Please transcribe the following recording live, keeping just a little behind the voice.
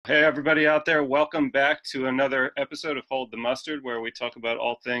Hey, everybody out there, welcome back to another episode of Hold the Mustard, where we talk about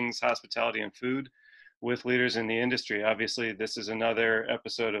all things hospitality and food with leaders in the industry. Obviously, this is another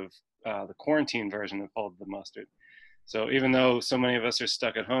episode of the quarantine version of Hold the Mustard. So, even though so many of us are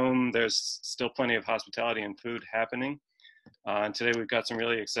stuck at home, there's still plenty of hospitality and food happening. And today we've got some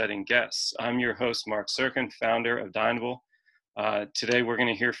really exciting guests. I'm your host, Mark Serkin, founder of Dineable. Today we're going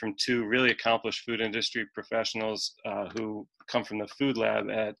to hear from two really accomplished food industry professionals who come from the food lab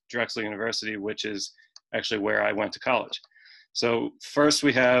at Drexel University, which is actually where I went to college. So first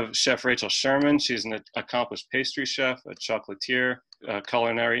we have Chef Rachel Sherman. She's an accomplished pastry chef, a chocolatier, a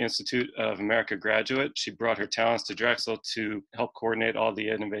Culinary Institute of America graduate. She brought her talents to Drexel to help coordinate all the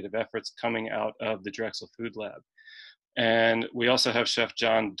innovative efforts coming out of the Drexel Food Lab. And we also have Chef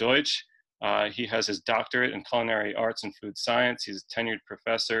John Deutsch. He has his doctorate in culinary arts and food science. He's a tenured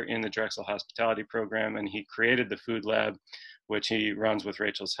professor in the Drexel Hospitality Program, and he created the Food Lab, which he runs with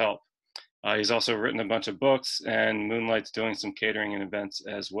Rachel's help. He's also written a bunch of books and moonlights doing some catering and events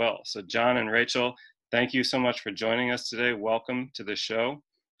as well. So John and Rachel, thank you so much for joining us today. Welcome to the show.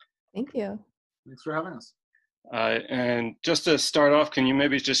 Thank you. Thanks for having us. And just to start off, can you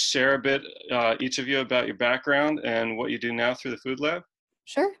maybe just share a bit, each of you, about your background and what you do now through the Food Lab?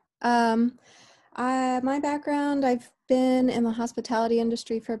 Sure. My background, I've been in the hospitality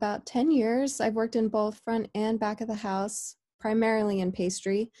industry for about 10 years. I've worked in both front and back of the house, primarily in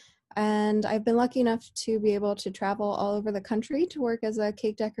pastry. And I've been lucky enough to be able to travel all over the country to work as a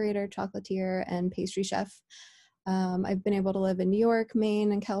cake decorator, chocolatier, and pastry chef. I've been able to live in New York,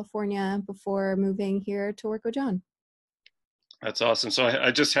 Maine, and California before moving here to work with John. That's awesome. So I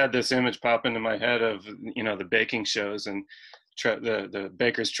just had this image pop into my head of, the baking shows and the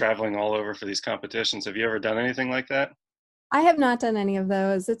bakers traveling all over for these competitions. Have you ever done anything like that? I have not done any of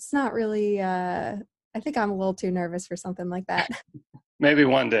those. It's not really, I think I'm a little too nervous for something like that. Maybe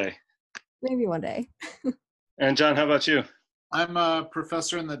one day. Maybe one day. And John, how about you? I'm a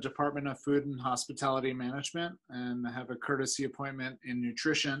professor in the Department of Food and Hospitality Management, and I have a courtesy appointment in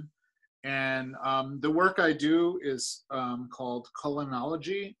nutrition. And the work I do is called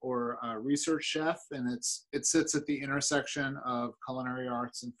culinology, or research chef, and it sits at the intersection of culinary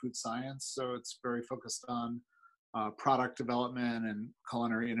arts and food science. So it's very focused on product development and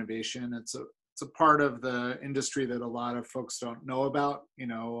culinary innovation. It's a part of the industry that a lot of folks don't know about,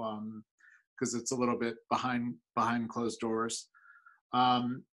 because it's a little bit behind closed doors.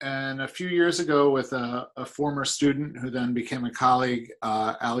 And a few years ago, with a former student who then became a colleague,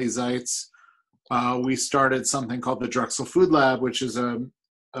 Ali Zeitz, we started something called the Drexel Food Lab, which is a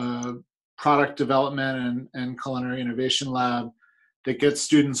product development and culinary innovation lab that gets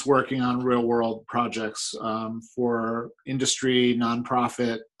students working on real world projects for industry,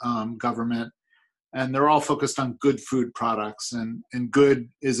 nonprofit, government. And they're all focused on good food products. And good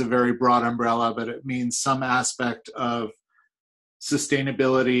is a very broad umbrella, but it means some aspect of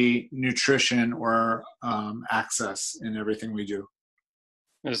sustainability, nutrition, or access in everything we do.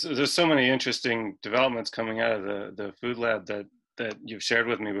 There's so many interesting developments coming out of the Food Lab that you've shared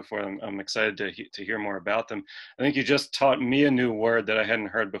with me before. I'm excited to hear more about them. I think you just taught me a new word that I hadn't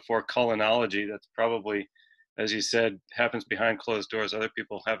heard before, culinology. That's probably, as you said, happens behind closed doors. Other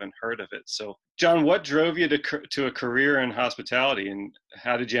people haven't heard of it. So, John, what drove you to a career in hospitality, and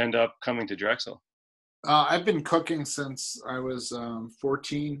how did you end up coming to Drexel? I've been cooking since I was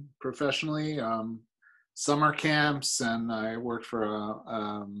 14 professionally, summer camps, and I worked for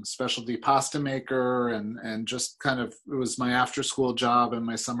a specialty pasta maker, and just kind of, it was my after school job and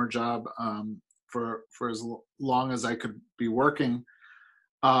my summer job for as long as I could be working.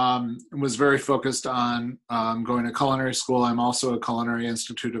 Was very focused on going to culinary school. I'm also a Culinary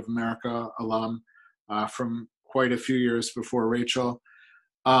Institute of America alum from quite a few years before Rachel.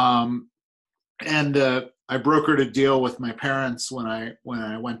 And I brokered a deal with my parents when I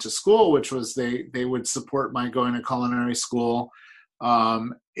went to school, which was they would support my going to culinary school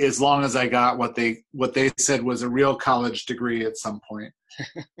as long as I got what they said was a real college degree at some point.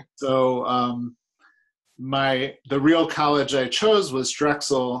 So the real college I chose was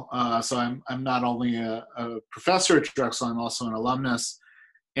Drexel. So I'm not only a professor at Drexel, I'm also an alumnus.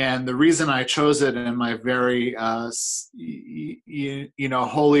 And the reason I chose it in my very,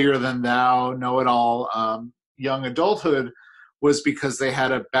 holier than thou, know-it-all young adulthood was because they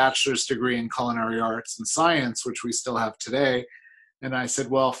had a bachelor's degree in culinary arts and science, which we still have today. And I said,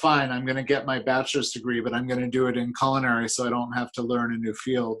 well, fine, I'm going to get my bachelor's degree, but I'm going to do it in culinary so I don't have to learn a new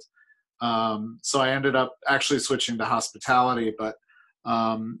field. So I ended up actually switching to hospitality, but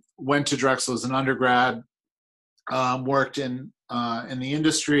went to Drexel as an undergrad, worked in the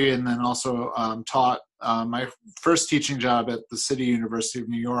industry, and then also taught. My first teaching job at the City University of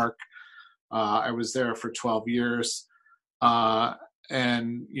New York. I was there for 12 years, and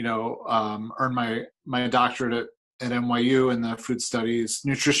earned my doctorate at NYU in the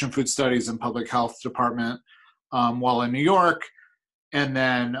nutrition food studies and public health department while in New York. And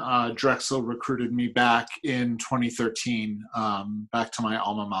then Drexel recruited me back in 2013, back to my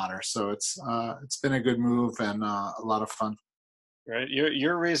alma mater. So it's been a good move and a lot of fun. Right.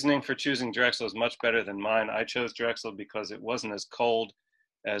 Your reasoning for choosing Drexel is much better than mine. I chose Drexel because it wasn't as cold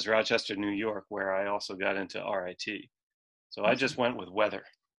as Rochester, New York, where I also got into RIT. So I just went with weather.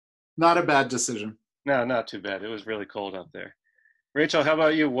 Not a bad decision. No, not too bad. It was really cold out there. Rachel, how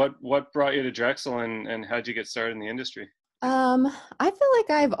about you? What brought you to Drexel, and how'd you get started in the industry? I feel like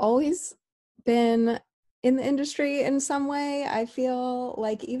I've always been in the industry in some way. I feel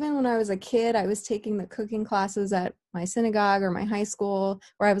like even when I was a kid, I was taking the cooking classes at my synagogue or my high school,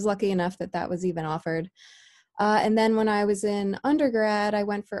 where I was lucky enough that was even offered. And then when I was in undergrad, I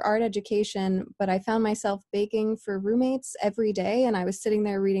went for art education, but I found myself baking for roommates every day, and I was sitting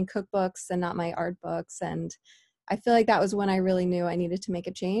there reading cookbooks and not my art books. And I feel like that was when I really knew I needed to make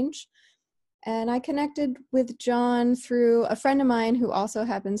a change. And I connected with John through a friend of mine who also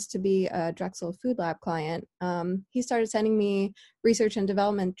happens to be a Drexel Food Lab client. He started sending me research and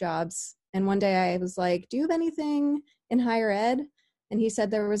development jobs. And one day I was like, do you have anything in higher ed? And he said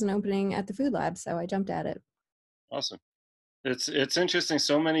there was an opening at the Food Lab, so I jumped at it. Awesome. It's interesting.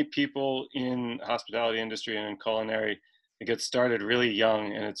 So many people in hospitality industry and in culinary, they get started really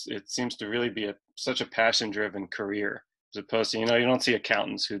young, and it seems to really be such a passion-driven career, as opposed to, you don't see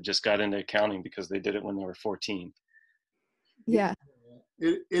accountants who just got into accounting because they did it when they were 14. Yeah.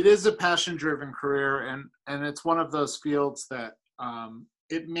 It is a passion-driven career, and it's one of those fields that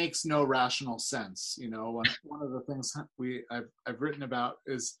it makes no rational sense. One of the things I've written about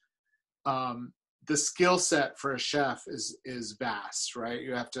is the skill set for a chef is vast, right?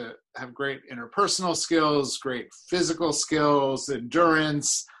 You have to have great interpersonal skills, great physical skills,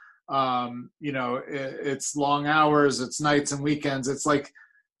 endurance. It's long hours, it's nights and weekends. It's like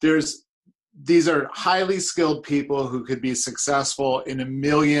these are highly skilled people who could be successful in a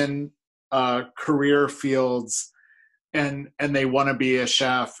million career fields, and they want to be a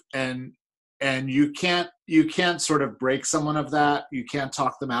chef, and you can't sort of break someone of that. You can't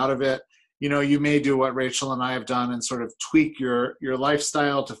talk them out of it. You may do what Rachel and I have done and sort of tweak your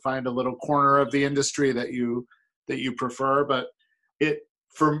lifestyle to find a little corner of the industry that you prefer, but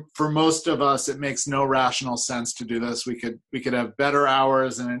for most of us, it makes no rational sense to do this. We could have better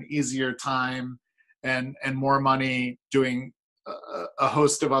hours and an easier time and more money doing a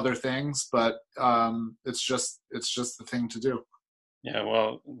host of other things, but it's just the thing to do. Yeah,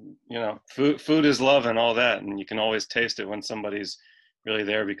 well, food is love and all that, and you can always taste it when somebody's really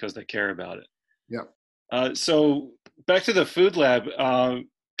there because they care about it. Yep. So back to the Food Lab.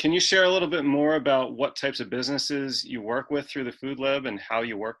 Can you share a little bit more about what types of businesses you work with through the Food Lab and how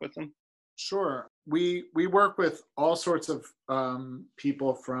you work with them? Sure. We work with all sorts of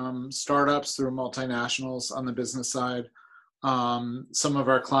people, from startups through multinationals on the business side. Some of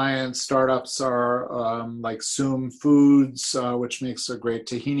our clients, startups, are like Soom Foods, which makes a great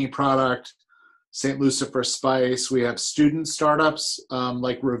tahini product. St. Lucifer Spice. We have student startups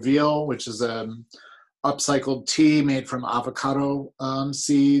like Reveal, which is upcycled tea made from avocado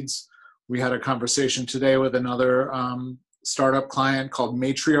seeds. We had a conversation today with another startup client called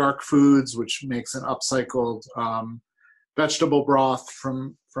Matriarch Foods, which makes an upcycled vegetable broth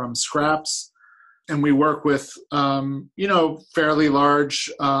from scraps. And we work with fairly large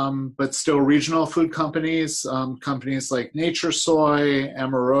but still regional food companies, companies like Nature Soy,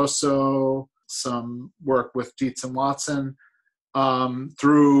 Amoroso, some work with Dietz and Watson,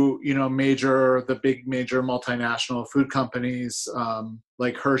 through the big major multinational food companies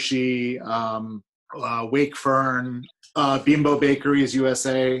like Hershey, Wakefern, Bimbo Bakeries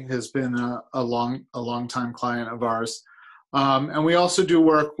USA has been a long time client of ours, and we also do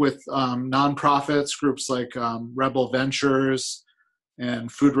work with nonprofits, groups like Rebel Ventures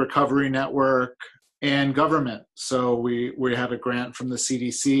and Food Recovery Network, and government. So we had a grant from the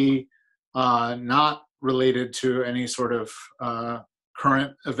CDC. Not related to any sort of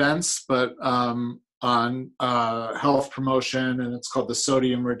current events, but on health promotion, and it's called the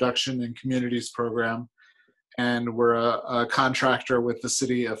Sodium Reduction in Communities Program. And we're a contractor with the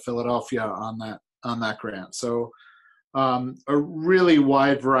city of Philadelphia on that grant. So a really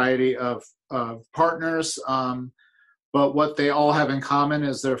wide variety of partners, but what they all have in common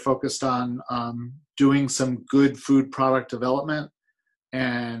is they're focused on doing some good food product development.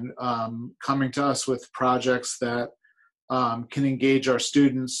 and coming to us with projects that can engage our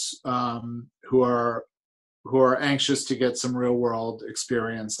students who are anxious to get some real world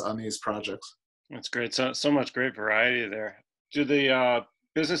experience on these projects. That's great. So much great variety there. Do the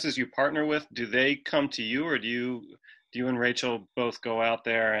businesses you partner with, do they come to you, or do you and Rachel both go out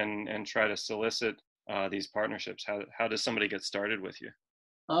there and try to solicit these partnerships? How does somebody get started with you?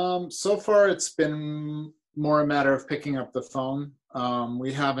 So far, it's been more a matter of picking up the phone.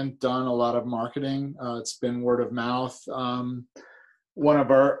 We haven't done a lot of marketing. It's been word of mouth. One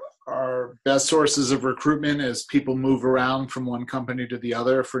of our best sources of recruitment is people move around from one company to the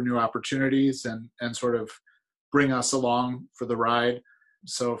other for new opportunities and sort of bring us along for the ride.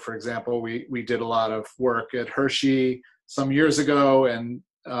 So, for example, we did a lot of work at Hershey some years ago, and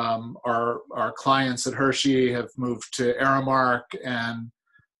our clients at Hershey have moved to Aramark and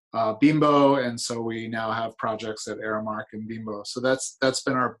Bimbo, and so we now have projects at Aramark and Bimbo. So that's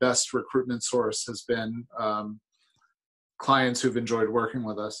been our best recruitment source, has been clients who've enjoyed working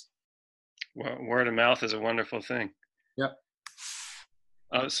with us. Well, word of mouth is a wonderful thing. Yep.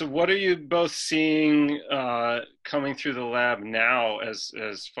 So what are you both seeing coming through the lab now as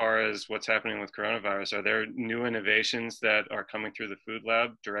far as what's happening with coronavirus? Are there new innovations that are coming through the food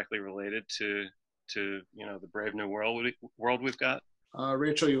lab directly related to the brave new world we've got?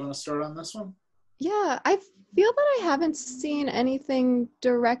 Rachel, you want to start on this one? Yeah, I feel that I haven't seen anything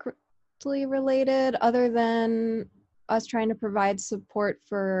directly related other than us trying to provide support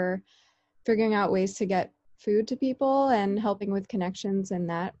for figuring out ways to get food to people and helping with connections in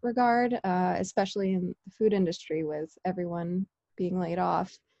that regard, especially in the food industry with everyone being laid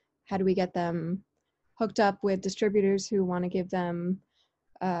off. How do we get them hooked up with distributors who want to give them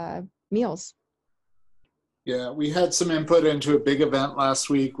meals? Yeah, we had some input into a big event last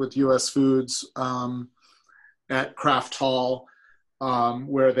week with US Foods at Craft Hall,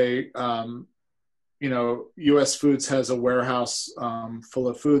 where they, US Foods has a warehouse full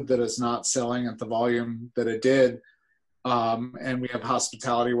of food that is not selling at the volume that it did. And we have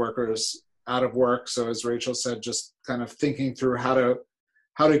hospitality workers out of work. So as Rachel said, just kind of thinking through how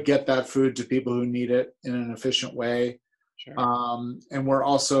to get that food to people who need it in an efficient way. Sure. And we're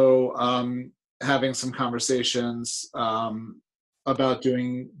also having some conversations about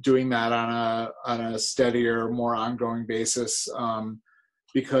doing that on a steadier, more ongoing basis,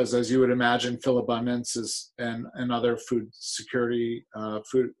 because as you would imagine, Philabundance and other food security,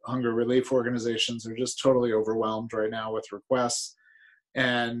 food hunger relief organizations are just totally overwhelmed right now with requests,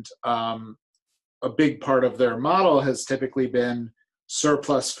 and a big part of their model has typically been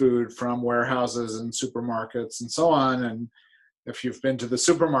surplus food from warehouses and supermarkets and so on. And if you've been to the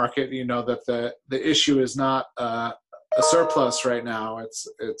supermarket, you know that the issue is not a surplus right now.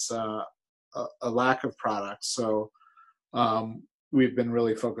 It's a lack of products. So we've been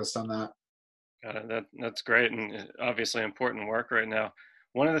really focused on that. Got it. That's great, and obviously important work right now.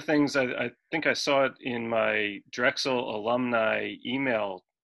 One of the things I think I saw it in my Drexel alumni email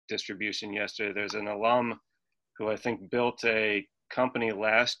distribution yesterday. There's an alum who I think built a company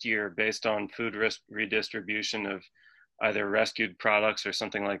last year based on food redistribution of either rescued products or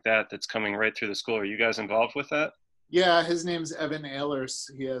something like that, that's coming right through the school. Are you guys involved with that? Yeah, his name's Evan Ehlers.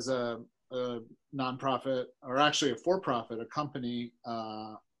 He has a nonprofit, or actually a for-profit, a company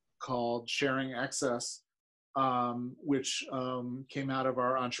called Sharing Excess, which came out of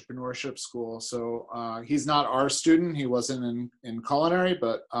our entrepreneurship school. So he's not our student. He wasn't in culinary,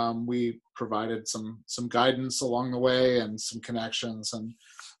 but we provided some guidance along the way and some connections, and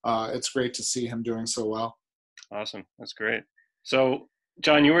it's great to see him doing so well. Awesome. That's great. So,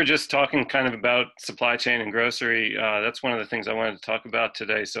 John, you were just talking kind of about supply chain and grocery. That's one of the things I wanted to talk about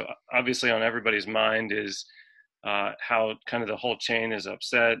today. So obviously on everybody's mind is how kind of the whole chain is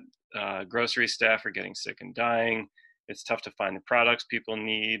upset. Grocery staff are getting sick and dying. It's tough to find the products people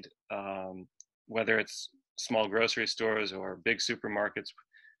need, whether it's small grocery stores or big supermarkets,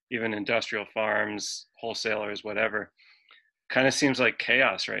 even industrial farms, wholesalers, whatever. Kind of seems like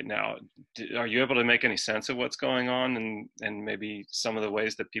chaos right now. Are you able to make any sense of what's going on and maybe some of the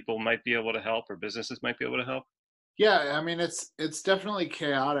ways that people might be able to help or businesses might be able to help? Yeah, I mean, it's definitely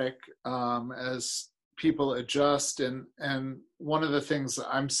chaotic as people adjust. And one of the things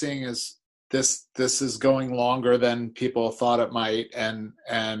I'm seeing is this is going longer than people thought it might. And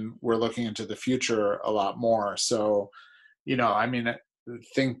we're looking into the future a lot more. So, I mean,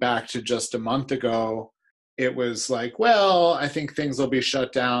 think back to just a month ago, it was like, well, I think things will be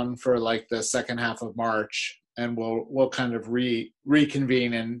shut down for like the second half of March, and we'll kind of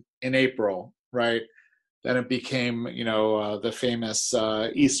reconvene in April, right? Then it became, the famous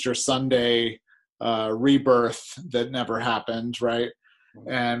Easter Sunday rebirth that never happened, right?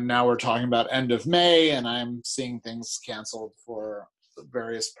 And now we're talking about end of May, and I'm seeing things canceled for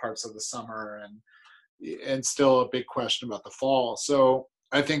various parts of the summer, and still a big question about the fall. So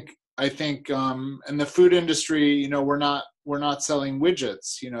I think in the food industry, we're not selling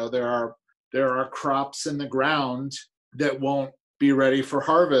widgets. There are crops in the ground that won't be ready for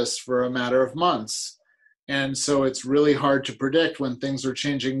harvest for a matter of months. And so it's really hard to predict when things are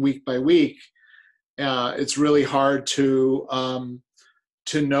changing week by week. It's really hard to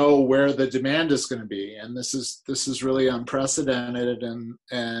know where the demand is going to be, and this is really unprecedented. And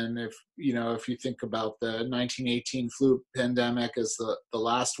if you think about the 1918 flu pandemic as the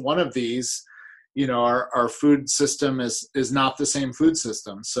last one of these, our food system is not the same food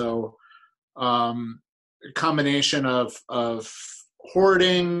system. So a combination of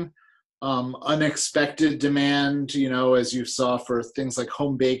hoarding, unexpected demand, as you saw for things like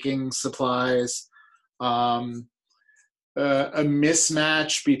home baking supplies, a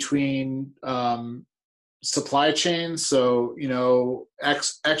mismatch between supply chains. So,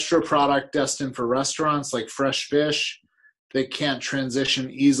 extra product destined for restaurants like fresh fish that can't transition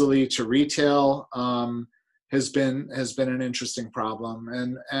easily to retail has been an interesting problem.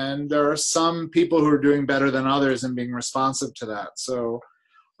 And there are some people who are doing better than others and being responsive to that. So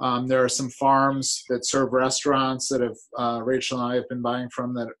there are some farms that serve restaurants that have Rachel and I have been buying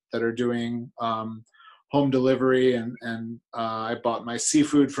from that are doing home delivery, and I bought my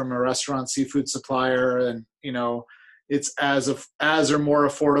seafood from a restaurant seafood supplier, and it's as or more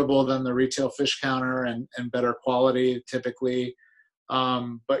affordable than the retail fish counter, and better quality typically.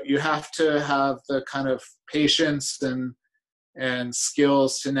 But you have to have the kind of patience and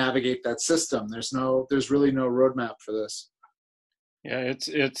skills to navigate that system. There's really no roadmap for this. Yeah,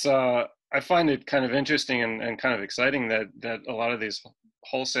 it's I find it kind of interesting and kind of exciting that a lot of these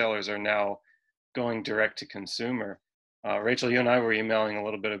wholesalers are now going direct to consumer. Rachel, you and I were emailing a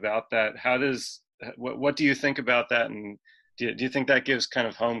little bit about that. What do you think about that? And do you think that gives kind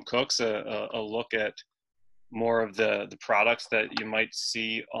of home cooks a look at more of the products that you might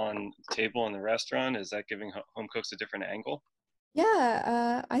see on the table in the restaurant? Is that giving home cooks a different angle?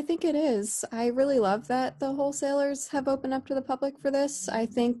 Yeah, I think it is. I really love that the wholesalers have opened up to the public for this. I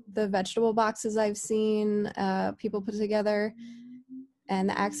think the vegetable boxes I've seen people put together, and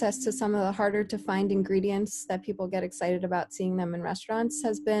the access to some of the harder to find ingredients that people get excited about seeing them in restaurants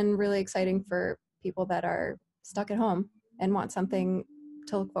has been really exciting for people that are stuck at home and want something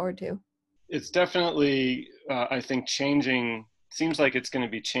to look forward to. It's definitely, I think, changing. Seems like it's going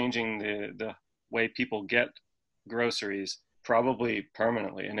to be changing the way people get groceries, probably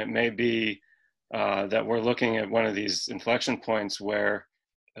permanently. And it may be that we're looking at one of these inflection points where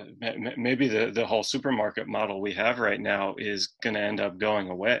maybe the whole supermarket model we have right now is going to end up going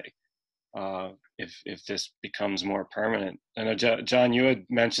away if this becomes more permanent. I know, John, you had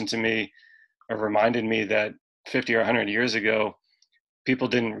mentioned to me or reminded me that 50 or 100 years ago, people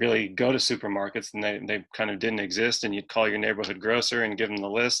didn't really go to supermarkets, and they kind of didn't exist, and you'd call your neighborhood grocer and give them the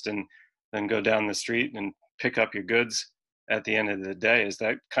list and then go down the street and pick up your goods at the end of the day. Is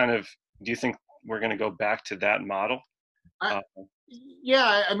that kind of, do you think we're going to go back to that model?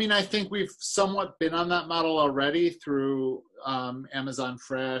 Yeah, I mean, I think we've somewhat been on that model already through Amazon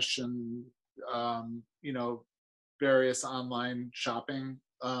Fresh and various online shopping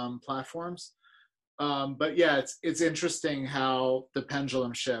platforms. But yeah, it's interesting how the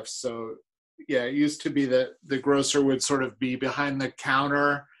pendulum shifts. So yeah, it used to be that the grocer would sort of be behind the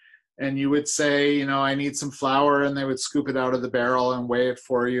counter, and you would say, I need some flour, and they would scoop it out of the barrel and weigh it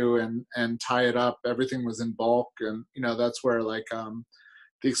for you and tie it up. Everything was in bulk, and that's where the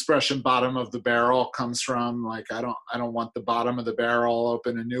expression "bottom of the barrel" comes from. Like, I don't want the bottom of the barrel.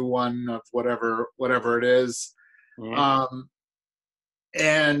 Open a new one of whatever it is. Mm-hmm.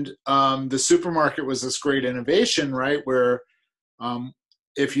 The supermarket was this great innovation, right? Where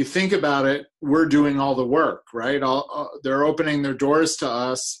if you think about it, we're doing all the work, right? They're opening their doors to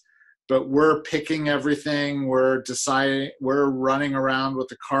us, but we're picking everything. We're deciding. We're running around with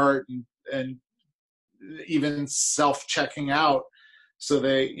the cart and even self-checking out. So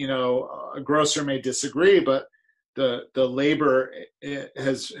a grocer may disagree, but the labor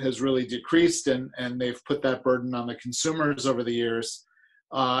has really decreased, and they've put that burden on the consumers over the years.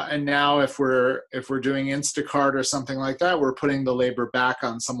 And now if we're doing Instacart or something like that, we're putting the labor back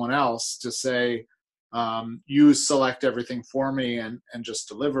on someone else to say, you select everything for me and just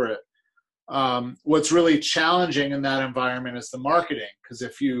deliver it. What's really challenging in that environment is the marketing, because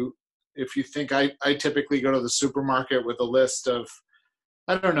if you think I typically go to the supermarket with a list of,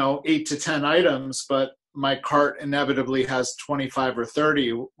 I don't know, 8 to 10 items, but my cart inevitably has 25 or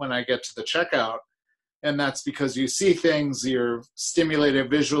 30 when I get to the checkout. And that's because you see things, you're stimulated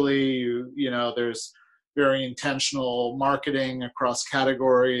visually, there's very intentional marketing across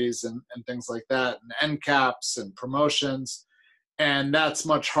categories and things like that, and end caps and promotions. And that's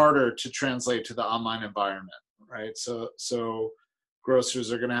much harder to translate to the online environment, right? So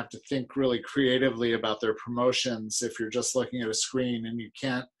grocers are going to have to think really creatively about their promotions if you're just looking at a screen and you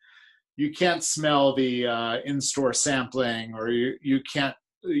can't smell the in-store sampling, or you can't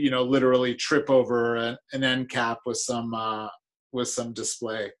literally trip over an end cap with some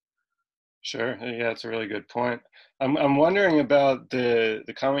display. Sure. Yeah, it's a really good point. I'm wondering about the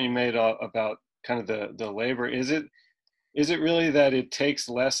comment you made about kind of the labor. Is it really that it takes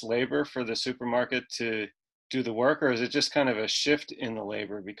less labor for the supermarket to do the work, or is it just kind of a shift in the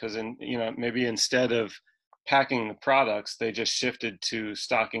labor? Because maybe instead of packing the products, they just shifted to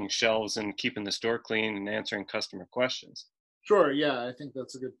stocking shelves and keeping the store clean and answering customer questions. Sure. Yeah, I think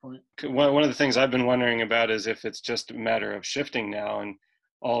that's a good point. One of the things I've been wondering about is if it's just a matter of shifting now and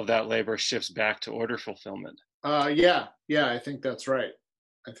all of that labor shifts back to order fulfillment. Yeah, I think that's right.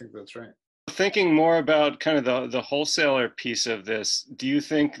 Thinking more about kind of the wholesaler piece of this, do you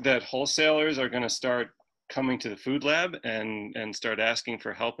think that wholesalers are going to start coming to the Food Lab and start asking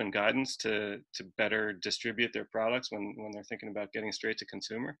for help and guidance to better distribute their products when they're thinking about getting straight to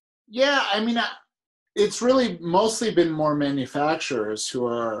consumer? Yeah, I mean, it's really mostly been more manufacturers who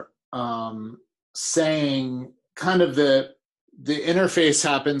are saying kind of the interface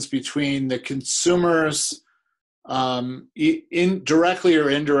happens between the consumers directly or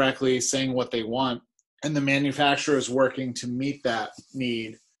indirectly saying what they want, and the manufacturers working to meet that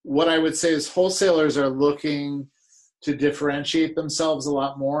need. What I would say is wholesalers are looking to differentiate themselves a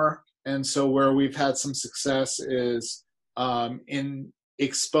lot more. And so where we've had some success is in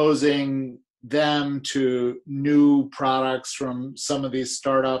exposing them to new products from some of these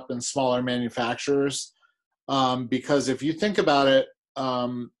startup and smaller manufacturers. Because if you think about it,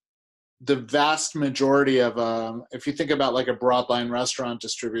 the vast majority of, if you think about like a broadline restaurant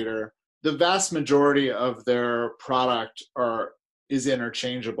distributor, the vast majority of their product is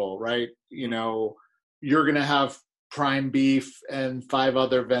interchangeable, right? You're going to have prime beef and 5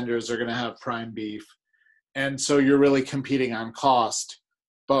 other vendors are going to have prime beef. And so you're really competing on cost.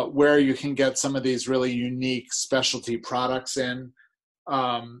 But where you can get some of these really unique specialty products in,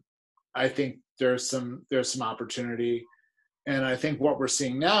 I think there's some opportunity. And I think what we're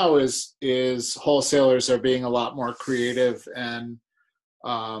seeing now is wholesalers are being a lot more creative and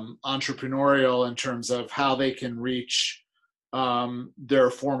entrepreneurial in terms of how they can reach their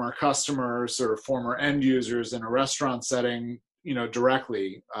former customers or former end users in a restaurant setting,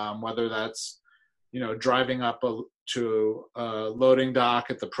 directly, whether that's, driving up to a loading dock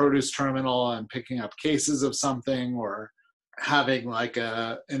at the produce terminal and picking up cases of something, or having like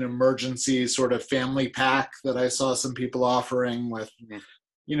an emergency sort of family pack that I saw some people offering with,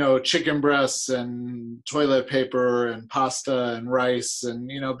 chicken breasts and toilet paper and pasta and rice and,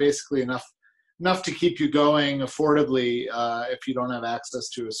 basically enough to keep you going affordably if you don't have access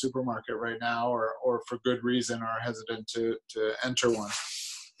to a supermarket right now, or for good reason are hesitant to enter one.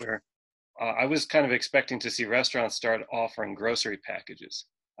 Sure. I was kind of expecting to see restaurants start offering grocery packages.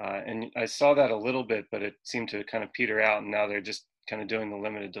 And I saw that a little bit, but it seemed to kind of peter out. And now they're just kind of doing the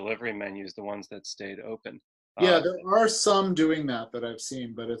limited delivery menus, the ones that stayed open. Yeah, there are some doing that I've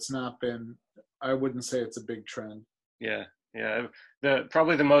seen, but it's not been, I wouldn't say it's a big trend. Yeah.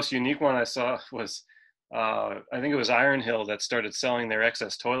 Probably the most unique one I saw was, I think it was Iron Hill that started selling their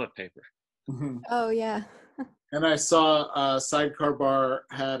excess toilet paper. Mm-hmm. Oh, yeah. And I saw Sidecar Bar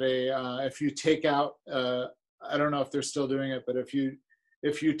had if you take out, I don't know if they're still doing it, but if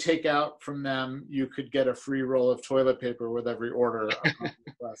you take out from them, you could get a free roll of toilet paper with every order upon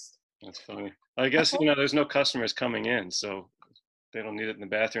request. That's funny. I guess, there's no customers coming in, so they don't need it in the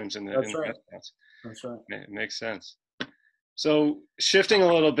bathrooms in the restaurants. That's right. It makes sense. So shifting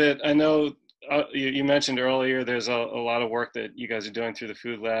a little bit, I know you mentioned earlier there's a lot of work that you guys are doing through the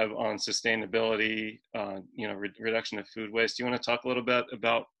Food Lab on sustainability, reduction of food waste. Do you want to talk a little bit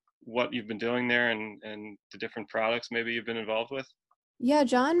about what you've been doing there and the different products maybe you've been involved with? Yeah,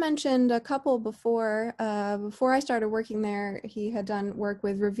 John mentioned a couple before. Before I started working there, he had done work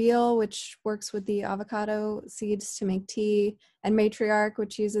with Reveal, which works with the avocado seeds to make tea, and Matriarch,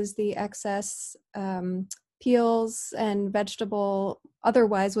 which uses the excess peels and vegetable,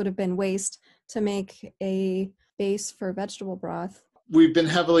 otherwise would have been waste, to make a base for vegetable broth. We've been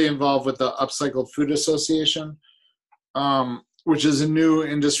heavily involved with the Upcycled Food Association, which is a new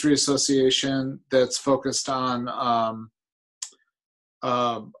industry association that's focused on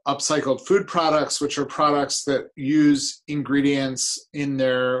upcycled food products, which are products that use ingredients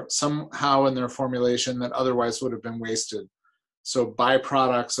somehow in their formulation that otherwise would have been wasted. So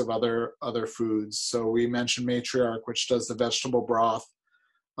byproducts of other foods. So we mentioned Matriarch, which does the vegetable broth.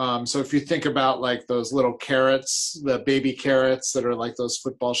 So if you think about like those little carrots, the baby carrots that are like those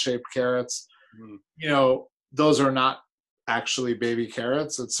football-shaped carrots, those are not actually baby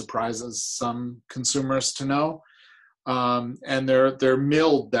carrots. It surprises some consumers to know. And they're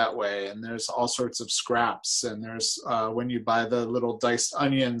milled that way, and there's all sorts of scraps. And there's when you buy the little diced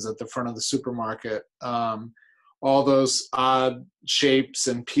onions at the front of the supermarket, all those odd shapes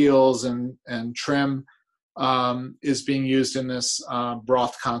and peels and trim is being used in this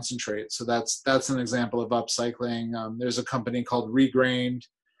broth concentrate. So that's an example of upcycling. There's a company called Regrained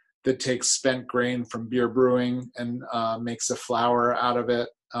that takes spent grain from beer brewing and makes a flour out of it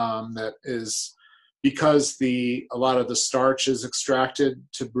that is, because a lot of the starch is extracted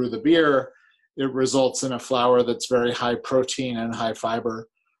to brew the beer, it results in a flour that's very high protein and high fiber.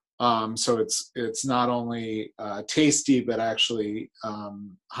 So it's not only tasty, but actually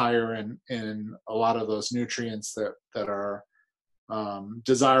higher in a lot of those nutrients that are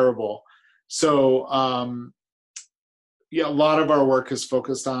desirable. So a lot of our work is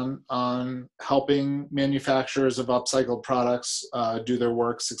focused on helping manufacturers of upcycled products do their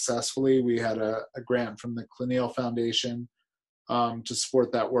work successfully. We had a grant from the Clinial Foundation to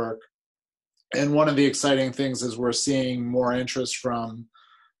support that work. And one of the exciting things is we're seeing more interest from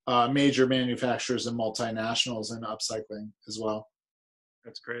major manufacturers and multinationals in upcycling as well.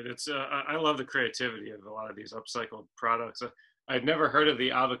 That's great. It's I love the creativity of a lot of these upcycled products. I'd never heard of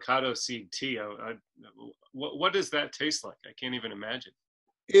the avocado seed tea. What does that taste like? I can't even imagine.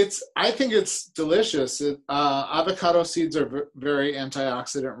 I think it's delicious. Avocado seeds are very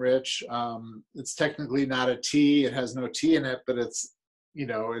antioxidant rich. It's technically not a tea. It has no tea in it, but it's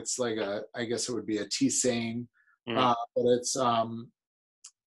like I guess it would be a tisane. But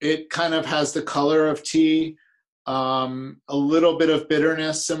it kind of has the color of tea, a little bit of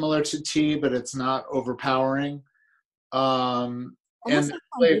bitterness similar to tea, but it's not overpowering. And the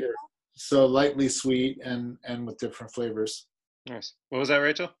flavor, so lightly sweet and with different flavors. Nice. What was that,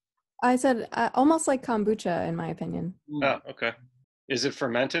 Rachel? I said almost like kombucha, in my opinion. Oh, okay. Is it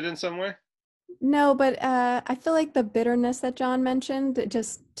fermented in some way? No, but I feel like the bitterness that John mentioned, it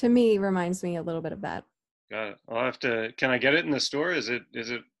just, to me, reminds me a little bit of that. Got it. I'll have to. Can I get it in the store? Is it?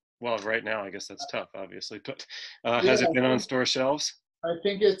 Well, right now, I guess that's tough, obviously. But has it been on store shelves? I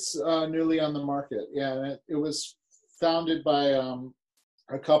think it's newly on the market. Yeah, it was founded by a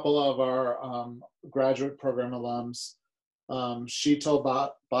couple of our graduate program alums, Sheetal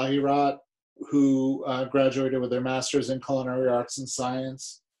Bahirat, who graduated with their master's in culinary arts and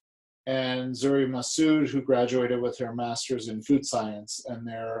science, and Zuri Masood, who graduated with her master's in food science, and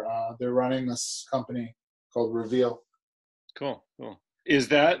they're running this company called Reveal. Cool.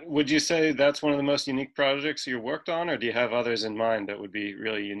 Would you say that's one of the most unique projects you worked on, or do you have others in mind that would be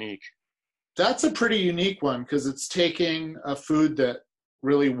really unique? That's a pretty unique one because it's taking a food that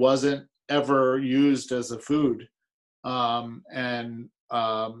really wasn't ever used as a food, and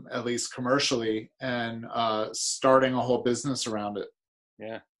at least commercially, and starting a whole business around it.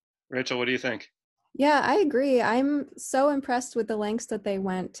 Yeah. Rachel, what do you think? Yeah, I agree. I'm so impressed with the lengths that they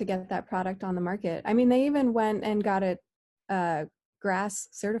went to get that product on the market. I mean, they even went and got it GRAS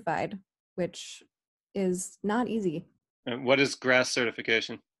certified, which is not easy. And what is GRAS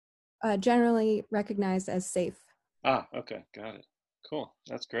certification? Generally recognized as safe. Ah, okay, got it. Cool,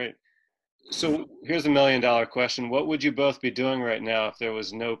 that's great. So here's $1 million question. What would you both be doing right now if there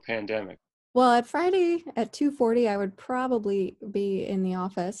was no pandemic? Well, at Friday at 2:40, I would probably be in the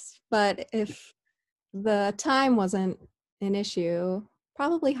office. But if the time wasn't an issue,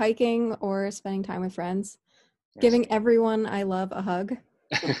 probably hiking or spending time with friends, nice. Giving everyone I love a hug.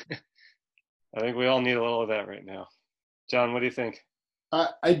 I think we all need a little of that right now. John, what do you think?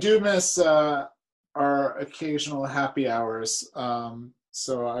 I do miss our occasional happy hours.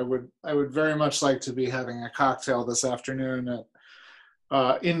 So I would very much like to be having a cocktail this afternoon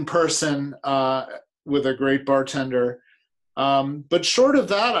in person with a great bartender. But short of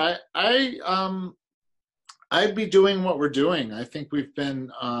that, I'd be doing what we're doing. I think we've been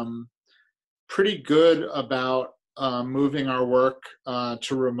pretty good about moving our work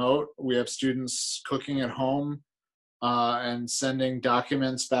to remote. We have students cooking at home and sending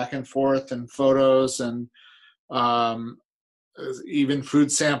documents back and forth and photos and even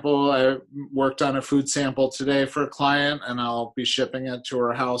food sample. I worked on a food sample today for a client, and I'll be shipping it to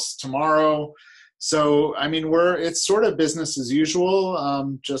her house tomorrow. So, I mean, it's sort of business as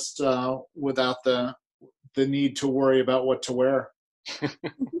usual, just without the need to worry about what to wear.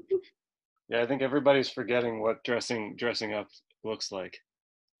 Yeah, I think everybody's forgetting what dressing up looks like.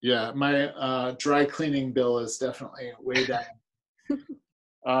 Yeah, my dry cleaning bill is definitely way down.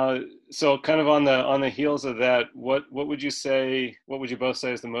 Uh, so kind of on the heels of that, what would you say, what would you both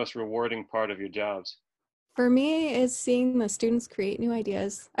say is the most rewarding part of your jobs? For me, is seeing the students create new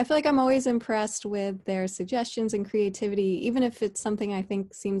ideas. I feel like I'm always impressed with their suggestions and creativity. Even if it's something I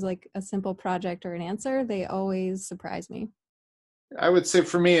think seems like a simple project or an answer, they always surprise me. I would say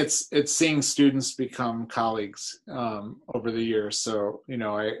for me, it's seeing students become colleagues over the years. So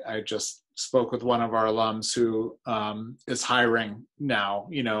I just spoke with one of our alums who is hiring now.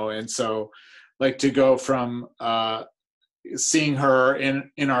 And so like to go from seeing her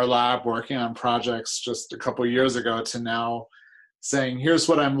in our lab working on projects just a couple of years ago to now saying, here's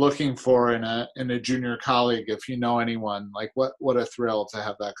what I'm looking for in a junior colleague. If you know anyone, like what a thrill to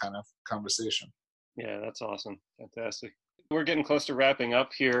have that kind of conversation. Yeah, that's awesome. Fantastic. We're getting close to wrapping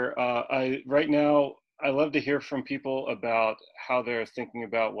up here. I right now I love to hear from people about how they're thinking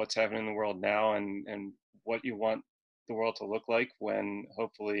about what's happening in the world now and what you want the world to look like when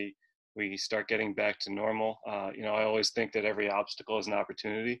hopefully we start getting back to normal. I always think that every obstacle is an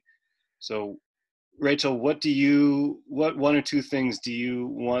opportunity. So, Rachel, what one or two things do you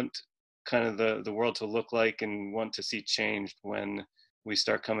want kind of the world to look like and want to see changed when we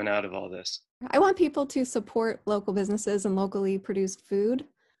start coming out of all this? I want people to support local businesses and locally produced food.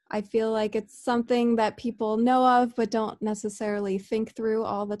 I feel like it's something that people know of but don't necessarily think through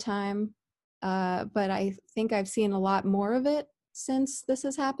all the time. But I think I've seen a lot more of it since this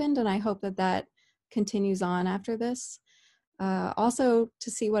has happened, and I hope that that continues on after this. Also,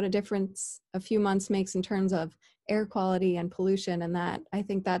 to see what a difference a few months makes in terms of air quality and pollution, and that I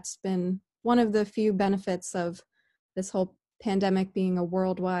think that's been one of the few benefits of this whole pandemic being a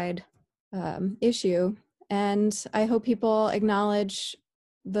worldwide issue. And I hope people acknowledge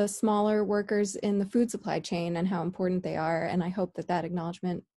the smaller workers in the food supply chain and how important they are. And I hope that that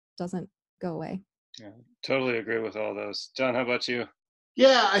acknowledgement doesn't go away. Yeah, totally agree with all those. John, how about you?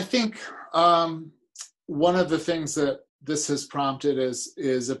 Yeah, I think one of the things that this has prompted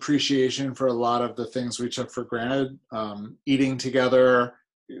is appreciation for a lot of the things we took for granted. Eating together,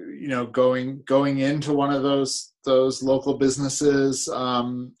 going into one of those local businesses,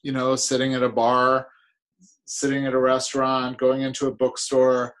 sitting at a bar, sitting at a restaurant, going into a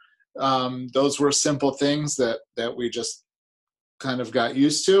bookstore. Those were simple things that we just kind of got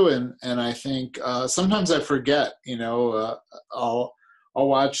used to, and I think sometimes I forget. I'll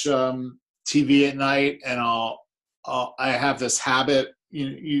watch TV at night, and I have this habit,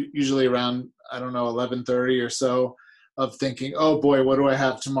 usually around, I don't know, 11:30 or so, of thinking, oh boy, what do I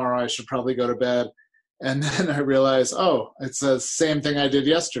have tomorrow? I should probably go to bed. And then I realize, oh, it's the same thing I did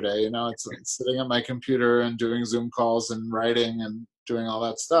yesterday. It's like sitting at my computer and doing Zoom calls and writing and doing all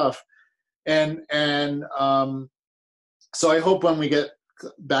that stuff. And so I hope when we get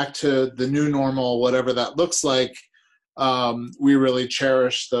back to the new normal, whatever that looks like, we really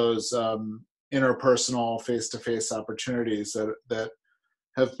cherish those interpersonal, face-to-face opportunities that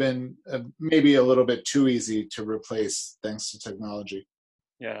have been maybe a little bit too easy to replace thanks to technology.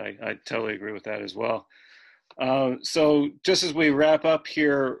 Yeah, I totally agree with that as well. So just as we wrap up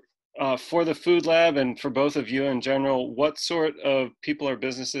here, for the Food Lab and for both of you in general, what sort of people or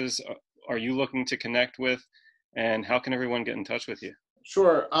businesses are you looking to connect with, and how can everyone get in touch with you?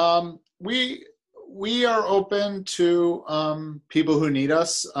 Sure. We are open to people who need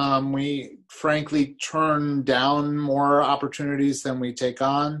us. We frankly turn down more opportunities than we take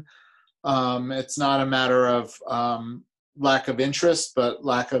on. It's not a matter of lack of interest, but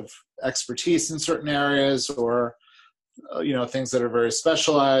lack of expertise in certain areas, or things that are very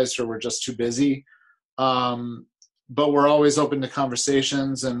specialized, or we're just too busy. But we're always open to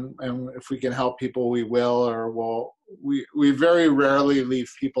conversations, and if we can help people, we will, or we very rarely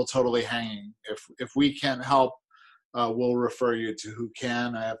leave people totally hanging. If we can't help, we'll refer you to who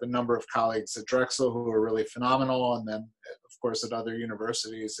can. I have a number of colleagues at Drexel who are really phenomenal, and then of course at other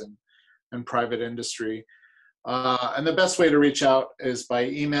universities and private industry. And the best way to reach out is by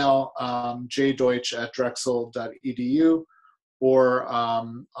email, jdeutsch@drexel.edu, or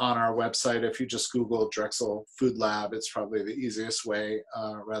on our website. If you just Google Drexel Food Lab, it's probably the easiest way,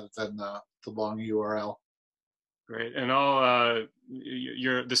 rather than the long URL. Great, and the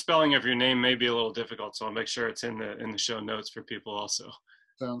spelling of your name may be a little difficult, so I'll make sure it's in the show notes for people also.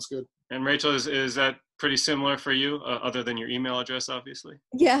 Sounds good. And Rachel, is that pretty similar for you, other than your email address, obviously?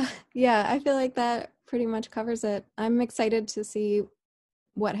 Yeah, I feel like that pretty much covers it. I'm excited to see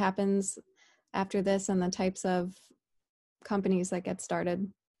what happens after this and the types of companies that get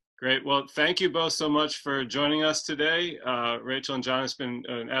started. Great. Well, thank you both so much for joining us today. Rachel and John, it's been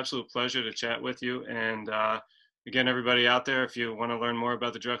an absolute pleasure to chat with you. And again, everybody out there, if you want to learn more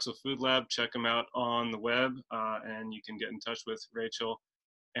about the Drexel Food Lab, check them out on the web, and you can get in touch with Rachel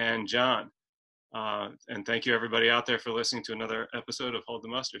and John. And thank you, everybody out there, for listening to another episode of Hold the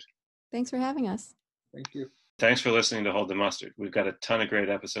Mustard. Thanks for having us. Thank you. Thanks for listening to Hold the Mustard. We've got a ton of great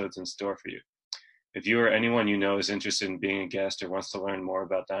episodes in store for you. If you or anyone you know is interested in being a guest or wants to learn more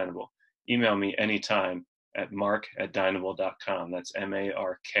about Dynable, email me anytime at mark@dynable.com. That's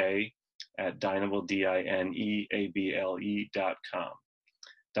MARK at Dynable, DINEABLE.com.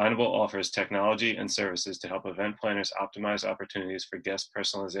 Dynable offers technology and services to help event planners optimize opportunities for guest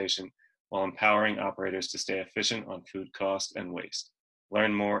personalization while empowering operators to stay efficient on food cost and waste.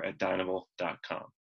 Learn more at Dynable.com.